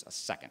 zero-knowledge proofs a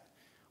second,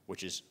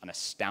 which is an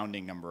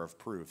astounding number of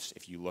proofs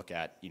if you look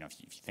at, if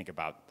you think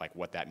about like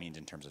what that means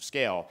in terms of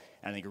scale.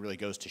 And I think it really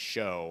goes to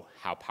show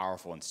how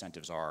powerful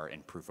incentives are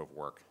in proof of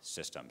work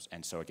systems.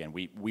 And so again,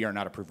 we are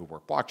not a proof of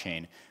work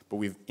blockchain, but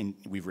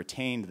we've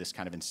retained this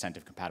kind of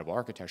incentive compatible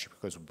architecture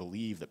because we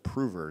believe that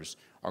provers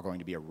are going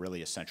to be a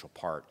really essential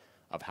part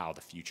of how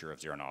the future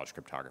of zero-knowledge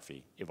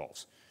cryptography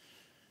evolves.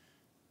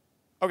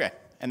 Okay,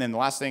 and then the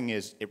last thing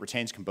is it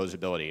retains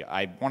composability.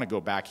 I want to go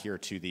back here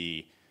to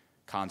the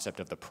concept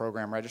of the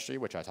program registry,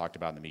 which I talked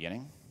about in the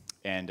beginning.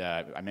 And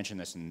I mentioned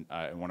this in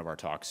one of our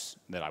talks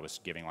that I was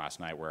giving last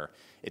night, where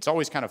it's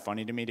always kind of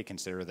funny to me to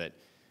consider that,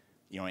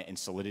 in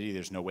Solidity,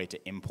 there's no way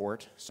to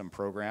import some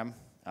program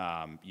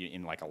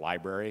in like a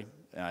library,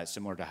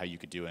 similar to how you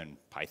could do in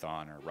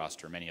Python or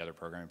Rust or many other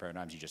programming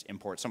paradigms. You just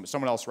import,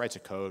 someone else writes a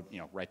code,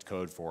 writes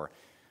code for,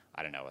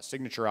 I don't know, a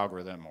signature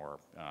algorithm or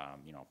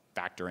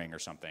factoring or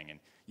something, and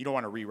you don't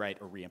want to rewrite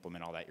or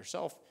re-implement all that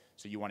yourself,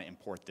 so you want to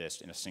import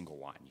this in a single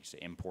line. You say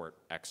import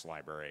X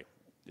library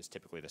is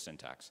typically the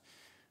syntax.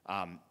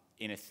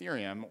 In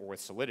Ethereum or with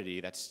Solidity,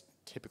 that's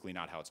typically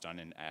not how it's done,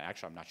 and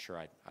actually I'm not sure,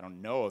 I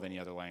don't know of any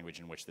other language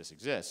in which this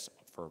exists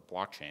for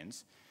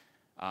blockchains.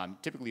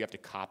 Typically you have to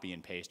copy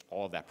and paste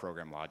all of that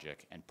program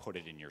logic and put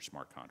it in your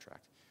smart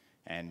contract.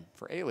 And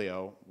for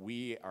Aleo,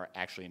 we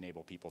actually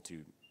enable people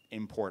to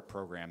import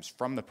programs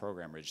from the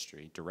program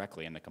registry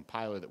directly, and the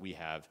compiler that we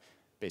have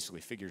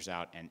basically figures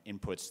out and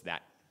inputs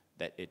that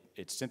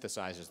it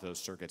synthesizes those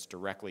circuits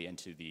directly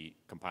into the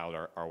compiled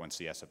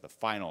R1CS of the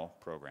final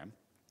program.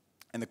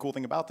 And the cool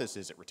thing about this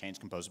is it retains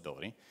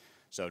composability.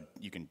 So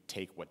you can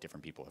take what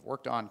different people have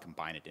worked on,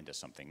 combine it into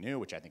something new,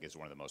 which I think is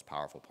one of the most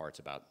powerful parts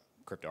about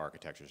crypto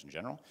architectures in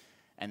general.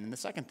 And then the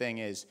second thing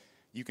is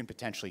you can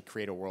potentially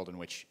create a world in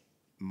which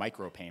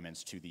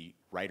micropayments to the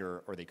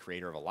writer or the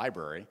creator of a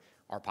library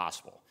are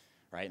possible,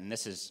 right? And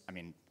this is, I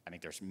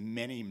think there's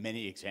many,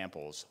 many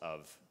examples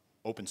of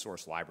open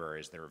source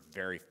libraries that are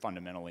very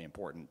fundamentally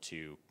important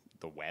to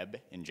the web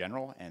in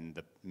general, and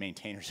the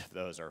maintainers of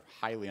those are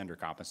highly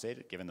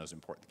undercompensated given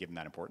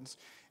that importance.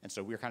 And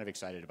so we're kind of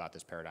excited about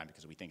this paradigm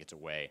because we think it's a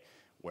way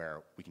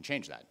where we can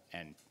change that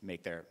and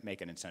make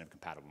an incentive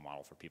compatible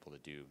model for people to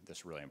do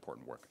this really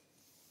important work.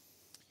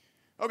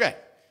 Okay,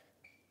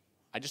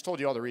 I just told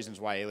you all the reasons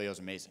why Aleo is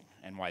amazing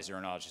and why zero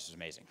knowledge is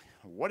amazing.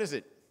 What is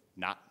it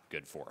not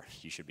good for,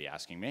 you should be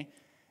asking me.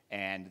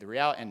 And the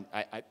reality, and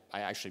I'm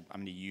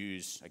going to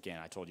use,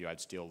 again, I told you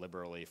I'd steal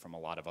liberally from a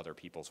lot of other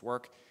people's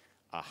work.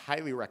 I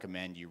highly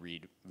recommend you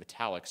read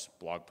Vitalik's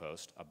blog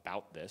post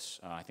about this.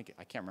 I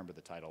can't remember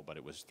the title, but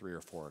it was 3 or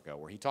 4 ago,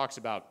 where he talks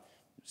about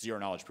zero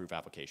knowledge proof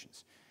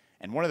applications.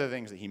 And one of the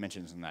things that he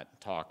mentions in that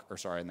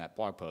in that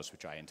blog post,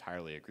 which I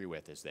entirely agree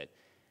with, is that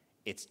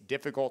it's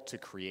difficult to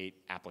create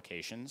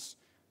applications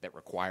that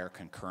require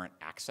concurrent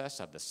access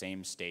of the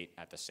same state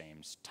at the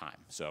same time.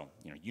 So,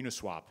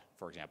 Uniswap,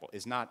 for example,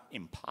 is not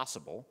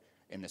impossible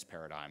in this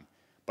paradigm,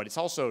 but it's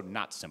also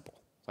not simple.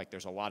 Like,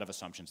 there's a lot of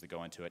assumptions that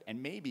go into it,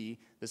 and maybe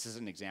this is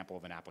an example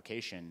of an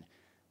application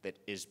that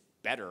is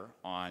better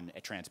on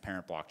a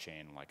transparent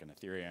blockchain like an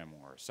Ethereum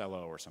or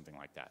Celo or something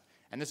like that.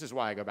 And this is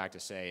why I go back to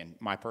say, and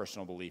my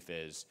personal belief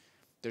is,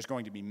 there's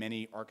going to be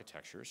many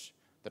architectures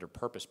that are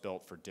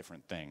purpose-built for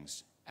different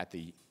things at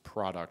the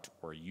product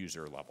or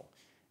user level.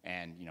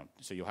 And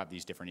so you'll have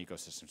these different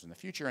ecosystems in the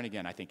future. And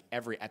again, I think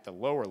at the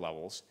lower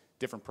levels,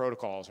 different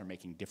protocols are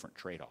making different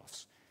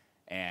trade-offs.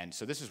 And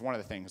so this is one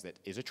of the things that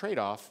is a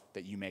trade-off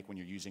that you make when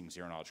you're using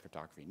zero-knowledge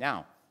cryptography.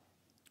 Now,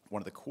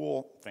 one of the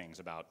cool things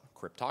about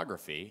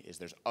cryptography is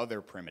there's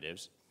other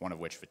primitives, one of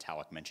which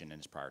Vitalik mentioned in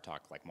his prior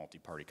talk, like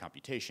multi-party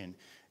computation.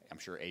 I'm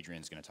sure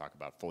Adrian's going to talk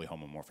about fully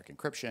homomorphic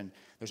encryption.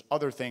 There's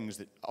other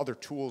things, other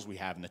tools we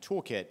have in the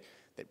toolkit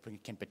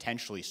that can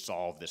potentially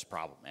solve this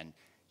problem. And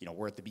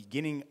we're at the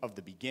beginning of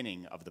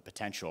the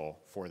potential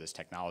for this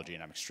technology,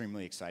 and I'm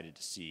extremely excited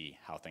to see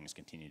how things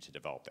continue to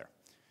develop there.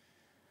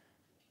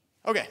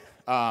 Okay,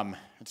 and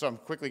so I'm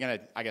quickly going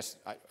to,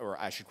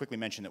 I should quickly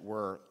mention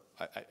that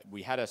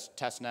we had a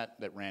test net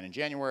that ran in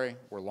January.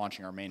 We're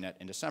launching our mainnet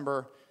in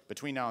December.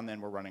 Between now and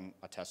then, we're running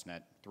a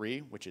testnet 3,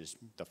 which is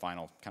the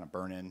final kind of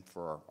burn-in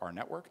for our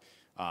network.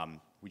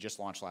 We just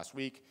launched last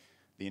week.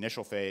 The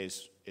initial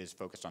phase is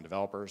focused on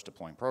developers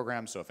deploying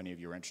programs. So if any of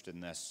you are interested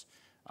in this,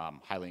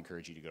 highly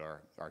encourage you to go to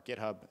our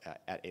GitHub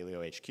at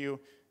Aleo HQ.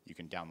 You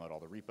can download all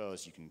the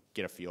repos. You can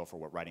get a feel for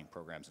what writing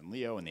programs in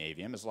Leo and the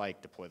AVM is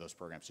like, deploy those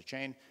programs to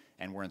chain,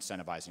 and we're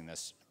incentivizing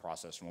this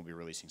process, and we'll be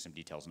releasing some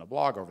details in a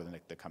blog over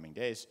the coming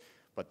days.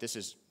 But this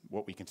is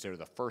what we consider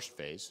the first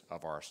phase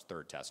of our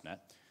third testnet.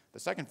 The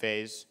second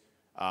phase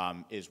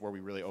is where we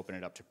really open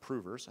it up to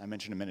provers. I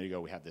mentioned a minute ago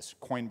we have this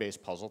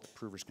coin-based puzzle that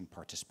provers can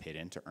participate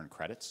in to earn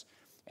credits,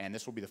 and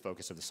this will be the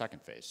focus of the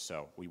second phase.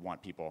 So we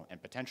want people,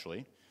 and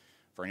potentially,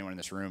 for anyone in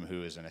this room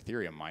who is an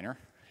Ethereum miner,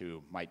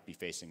 who might be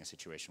facing a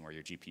situation where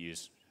your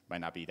GPUs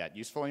might not be that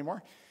useful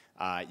anymore,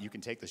 you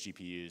can take those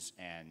GPUs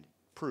and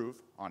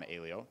prove on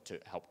Aleo to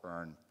help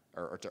earn,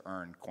 or to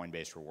earn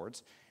coin-based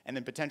rewards, and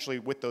then potentially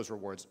with those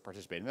rewards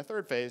participate in the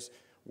third phase,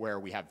 where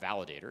we have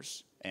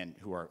validators, and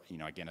who are,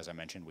 again, as I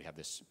mentioned, we have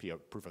this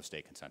proof of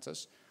stake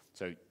consensus.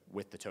 So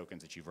with the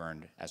tokens that you've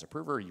earned as a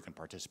prover, you can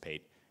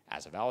participate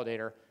as a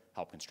validator,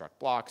 help construct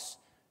blocks,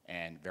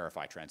 and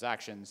verify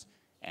transactions.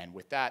 And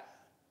with that,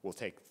 we'll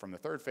take from the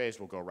third phase,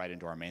 we'll go right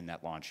into our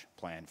mainnet launch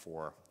plan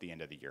for the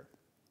end of the year.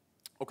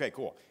 Okay,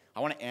 cool. I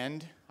want to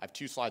end, I have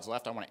 2 slides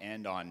left. I want to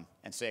end on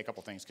and say a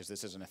couple things, because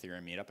this is an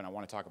Ethereum meetup, and I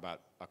want to talk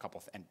about a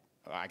couple, and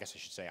I guess I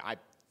should say, I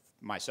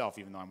myself,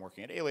 even though I'm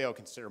working at Aleo,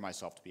 consider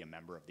myself to be a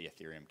member of the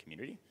Ethereum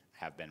community,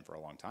 have been for a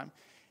long time.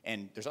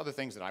 And there's other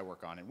things that I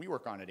work on and we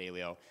work on at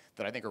Aleo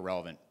that I think are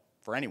relevant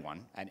for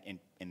anyone and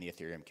in the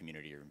Ethereum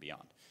community or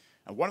beyond.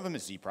 And one of them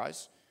is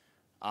zPrize.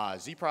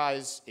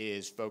 zPrize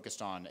is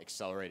focused on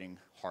accelerating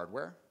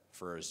hardware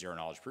for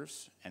zero-knowledge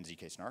proofs and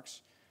ZK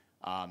snarks.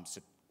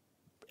 So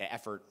an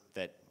effort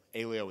that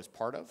Aleo is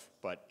part of,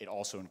 but it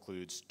also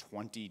includes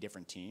 20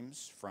 different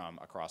teams from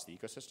across the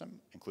ecosystem,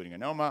 including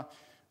Anoma,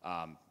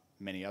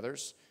 many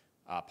others,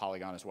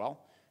 Polygon as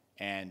well.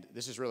 And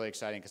this is really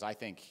exciting because I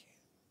think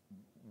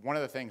one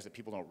of the things that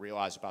people don't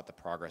realize about the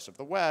progress of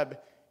the web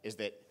is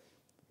that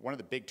one of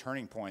the big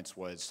turning points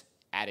was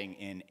adding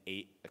in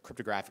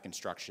cryptographic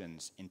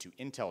instructions into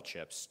Intel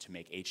chips to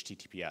make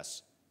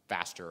HTTPS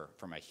faster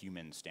from a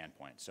human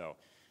standpoint. So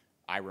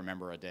I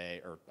remember a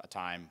day or a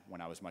time when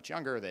I was much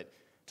younger that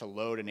to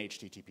load an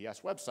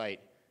HTTPS website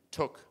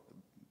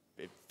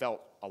it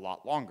felt a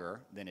lot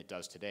longer than it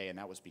does today, and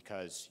that was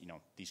because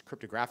these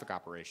cryptographic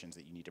operations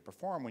that you need to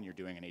perform when you're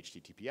doing an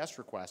HTTPS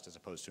request as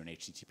opposed to an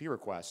HTTP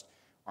request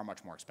are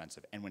much more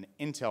expensive. And when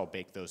Intel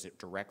baked those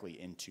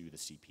directly into the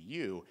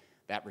CPU,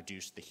 that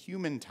reduced the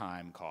human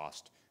time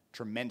cost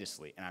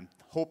tremendously. And I'm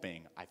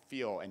hoping, I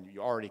feel, and you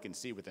already can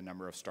see with the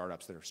number of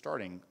startups that are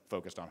starting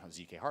focused on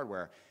ZK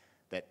hardware,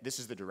 that this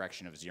is the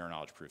direction of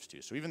zero-knowledge proofs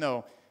too. So even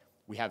though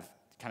we have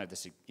kind of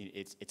this,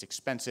 it's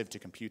expensive to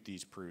compute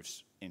these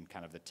proofs in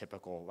kind of the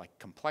typical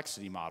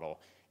complexity model,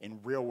 in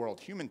real-world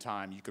human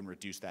time, you can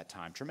reduce that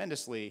time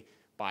tremendously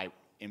by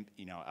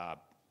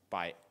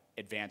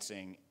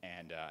advancing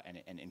and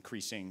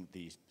increasing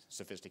the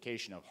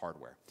sophistication of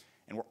hardware.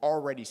 And we're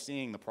already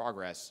seeing the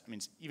progress. I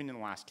mean, even in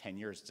the last 10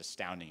 years, it's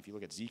astounding. If you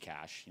look at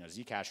Zcash,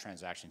 Zcash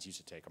transactions used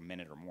to take a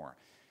minute or more,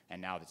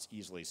 and now it's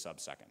easily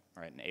sub-second,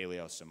 right? And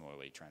Aleo,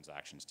 similarly,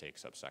 transactions take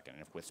sub-second.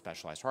 And with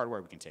specialized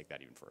hardware, we can take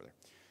that even further.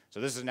 So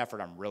this is an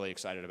effort I'm really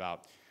excited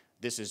about.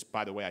 This is,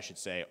 by the way, I should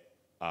say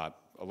a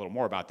little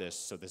more about this.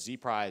 So the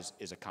zPrize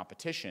is a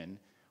competition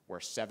where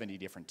 70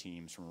 different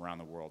teams from around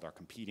the world are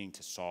competing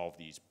to solve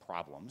these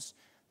problems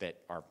that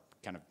are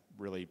kind of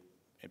really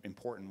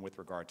important with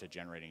regard to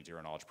generating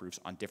zero-knowledge proofs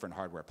on different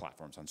hardware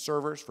platforms, on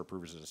servers for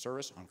provers as a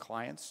service, on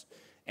clients,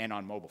 and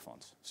on mobile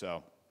phones.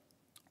 So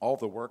all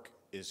of the work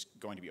is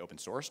going to be open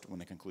sourced when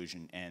the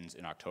conclusion ends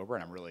in October,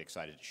 and I'm really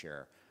excited to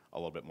share a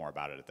little bit more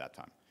about it at that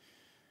time.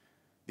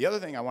 The other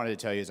thing I wanted to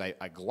tell you is I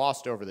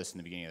glossed over this in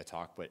the beginning of the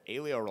talk, but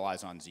Aleo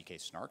relies on ZK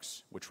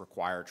snarks, which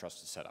require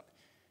trusted setup.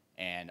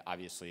 And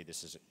obviously,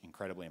 this is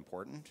incredibly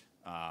important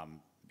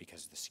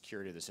because the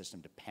security of the system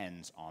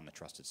depends on the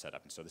trusted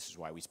setup. And so this is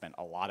why we spent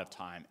a lot of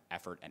time,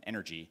 effort, and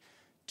energy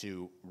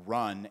to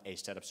run a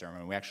setup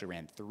ceremony. We actually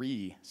ran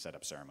 3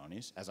 setup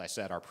ceremonies. As I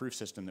said, our proof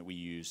system that we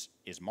use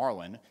is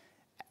Marlin.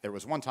 There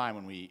was one time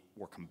when we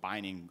were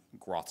combining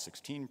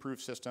Groth16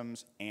 proof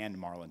systems and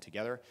Marlin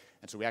together,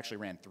 and so we actually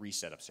ran 3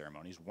 setup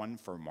ceremonies, one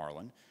for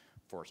Marlin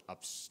for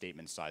up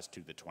statements sized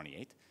to the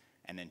 28th,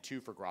 and then 2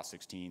 for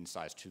Groth16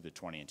 sized to the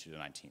 20th and to the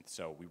 19th.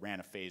 So we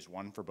ran a phase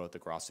 1 for both the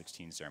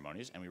Groth16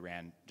 ceremonies, and we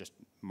ran just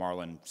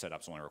Marlin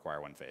setups only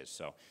require 1 phase.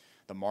 So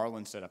the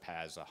Marlin setup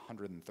has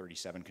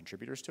 137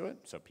 contributors to it,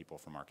 so people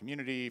from our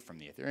community, from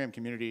the Ethereum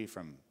community,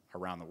 from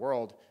around the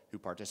world who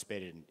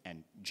participated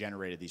and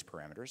generated these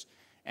parameters.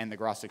 And the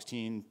Groth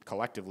 16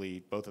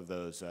 collectively, both of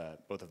those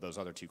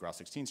other two Groth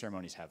 16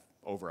 ceremonies have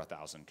over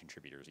 1,000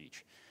 contributors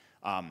each.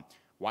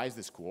 Why is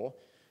this cool?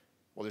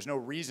 Well, there's no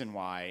reason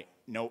why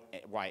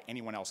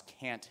anyone else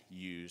can't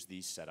use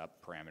these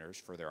setup parameters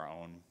for their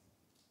own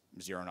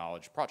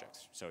zero-knowledge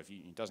projects. So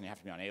it doesn't have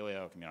to be on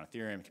Aleo, it can be on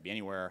Ethereum, it can be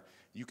anywhere.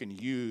 You can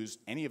use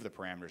any of the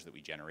parameters that we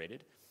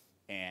generated,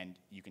 and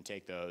you can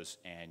take those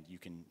and you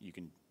can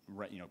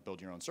build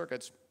your own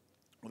circuits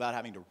without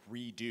having to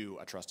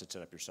redo a trusted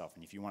setup yourself.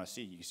 And if you want to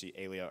see, you can see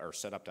Aleo or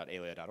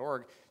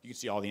setup.aleo.org. You can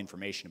see all the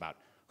information about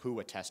who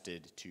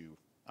attested to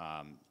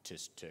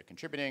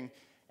contributing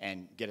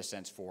and get a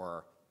sense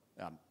for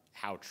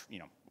how,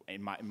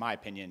 in my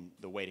opinion,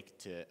 the way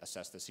to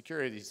assess the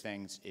security of these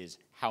things is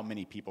how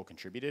many people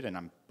contributed. And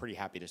I'm pretty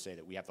happy to say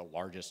that we have the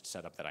largest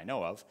setup that I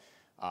know of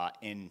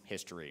in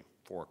history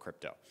for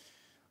crypto.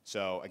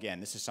 So again,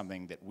 this is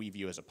something that we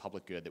view as a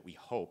public good that we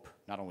hope,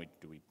 not only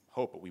do we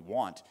hope, but we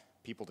want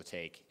people to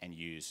take and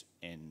use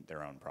in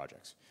their own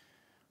projects.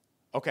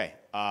 Okay,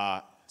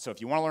 so if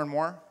you want to learn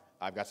more,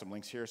 I've got some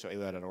links here. So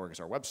aleo.org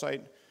is our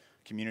website,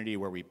 community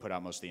where we put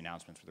out most of the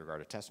announcements with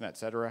regard to testnet, et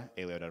cetera,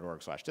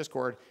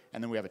 aleo.org/discord.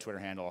 And then we have a Twitter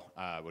handle.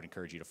 I would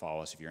encourage you to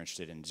follow us if you're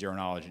interested in zero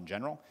knowledge in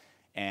general.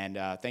 And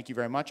thank you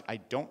very much. I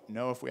don't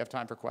know if we have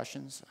time for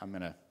questions.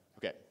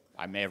 Okay,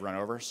 I may have run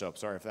over, so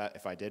sorry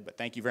if I did, but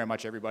thank you very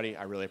much, everybody.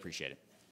 I really appreciate it.